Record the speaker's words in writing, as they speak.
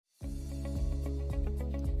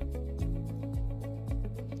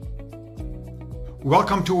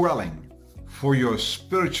Welcome to Welling, for your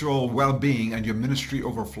spiritual well-being and your ministry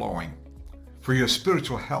overflowing, for your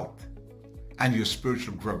spiritual health and your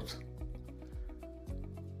spiritual growth.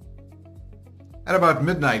 At about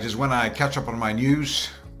midnight is when I catch up on my news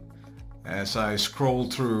as I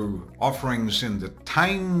scroll through offerings in the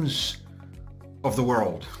times of the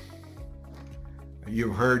world.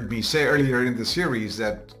 You heard me say earlier in the series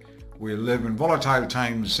that we live in volatile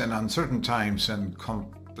times and uncertain times and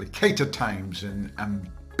complicated times and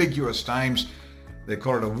ambiguous times. They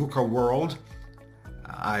call it a VUCA world.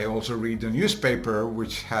 I also read the newspaper,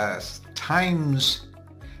 which has times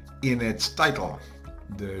in its title.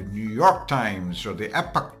 The New York Times or the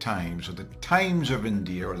Epoch Times or the Times of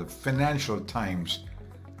India or the Financial Times.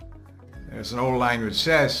 There's an old line which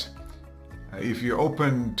says, if you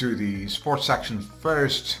open to the sports section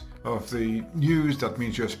first of the news, that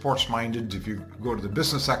means you're sports-minded. If you go to the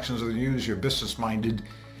business sections of the news, you're business-minded.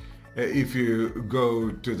 If you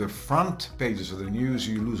go to the front pages of the news,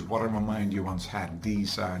 you lose whatever mind you once had.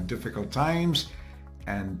 These are difficult times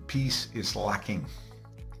and peace is lacking.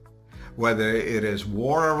 Whether it is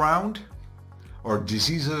war around or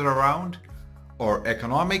diseases around or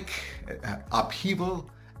economic upheaval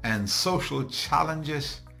and social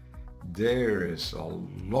challenges, there is a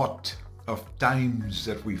lot of times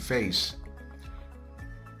that we face.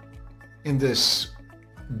 In this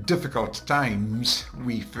difficult times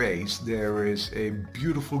we face, there is a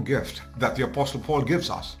beautiful gift that the Apostle Paul gives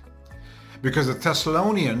us. Because the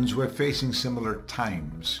Thessalonians were facing similar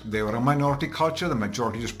times. They were a minority culture, the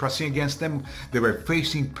majority was pressing against them. They were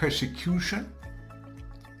facing persecution.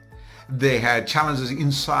 They had challenges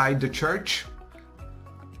inside the church.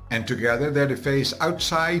 And together they had to face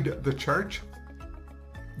outside the church.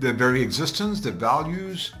 Their very existence, their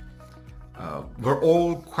values were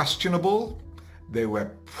all questionable. They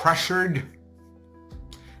were pressured.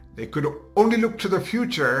 They could only look to the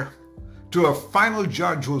future, to a final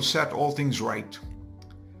judge who will set all things right.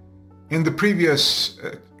 In the previous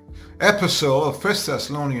episode of 1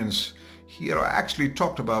 Thessalonians, here I actually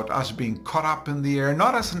talked about us being caught up in the air,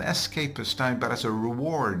 not as an escapist time, but as a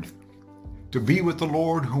reward to be with the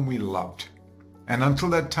Lord whom we loved. And until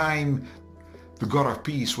that time, the God of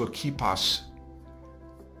peace will keep us,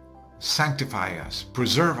 sanctify us,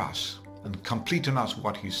 preserve us, and complete in us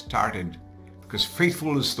what he started. Because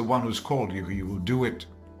faithful is the one who's called you, he will do it.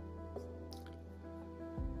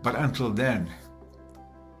 But until then,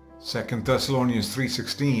 2 Thessalonians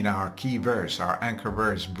 3:16, our key verse, our anchor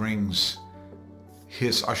verse, brings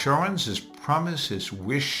his assurance, his promise, his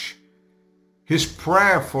wish, his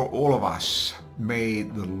prayer for all of us. May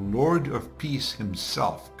the Lord of peace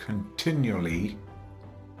himself continually,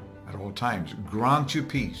 at all times, grant you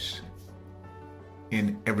peace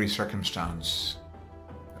in every circumstance,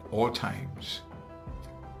 at all times,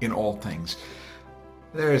 in all things.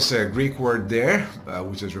 There is a Greek word there,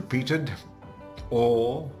 which is repeated,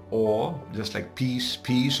 all, just like peace,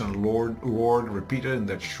 and Lord, repeated in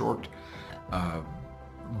that short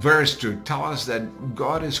verse to tell us that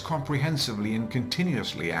God is comprehensively and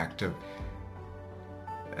continuously active.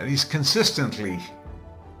 And he's consistently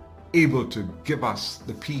able to give us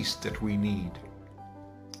the peace that we need.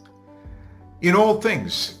 In all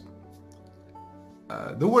things,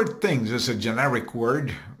 the word things is a generic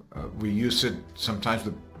word. We use it sometimes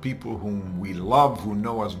with people whom we love, who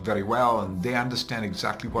know us very well, and they understand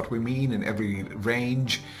exactly what we mean in every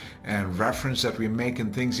range and reference that we make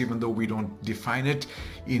in things, even though we don't define it.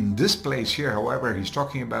 In this place here, however, he's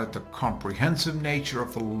talking about the comprehensive nature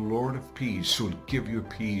of the Lord of peace, who will give you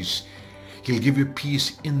peace. He'll give you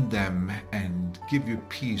peace in them and give you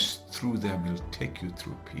peace through them. He'll take you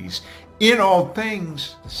through peace. In all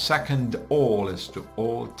things, the second all is to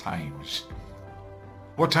all times.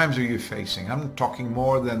 What times are you facing? I'm talking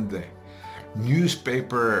more than the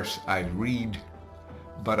newspapers I read,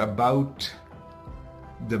 but about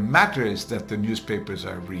the matters that the newspapers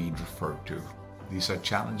I read refer to. These are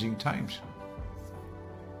challenging times.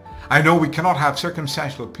 I know we cannot have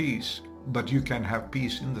circumstantial peace, but you can have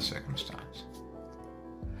peace in the circumstance.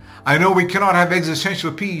 I know we cannot have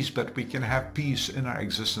existential peace, but we can have peace in our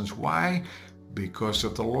existence. Why? Because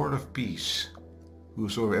of the Lord of peace,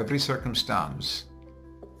 who's over every circumstance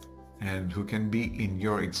and who can be in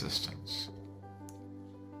your existence.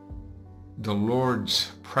 The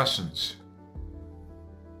Lord's presence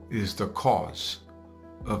is the cause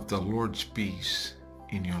of the Lord's peace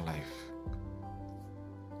in your life.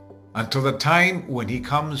 Until the time when he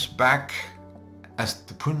comes back as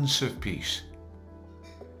the Prince of Peace,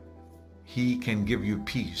 he can give you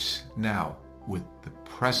peace now with the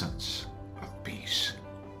presence of peace.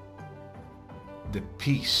 The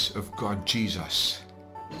peace of God Jesus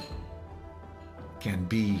can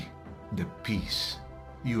be the peace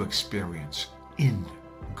you experience in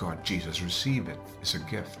God Jesus. Receive it as a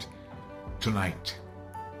gift tonight.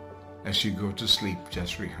 As you go to sleep,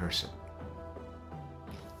 just rehearse it.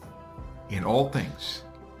 In all things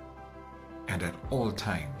and at all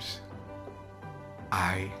times,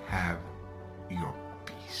 I have your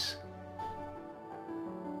peace.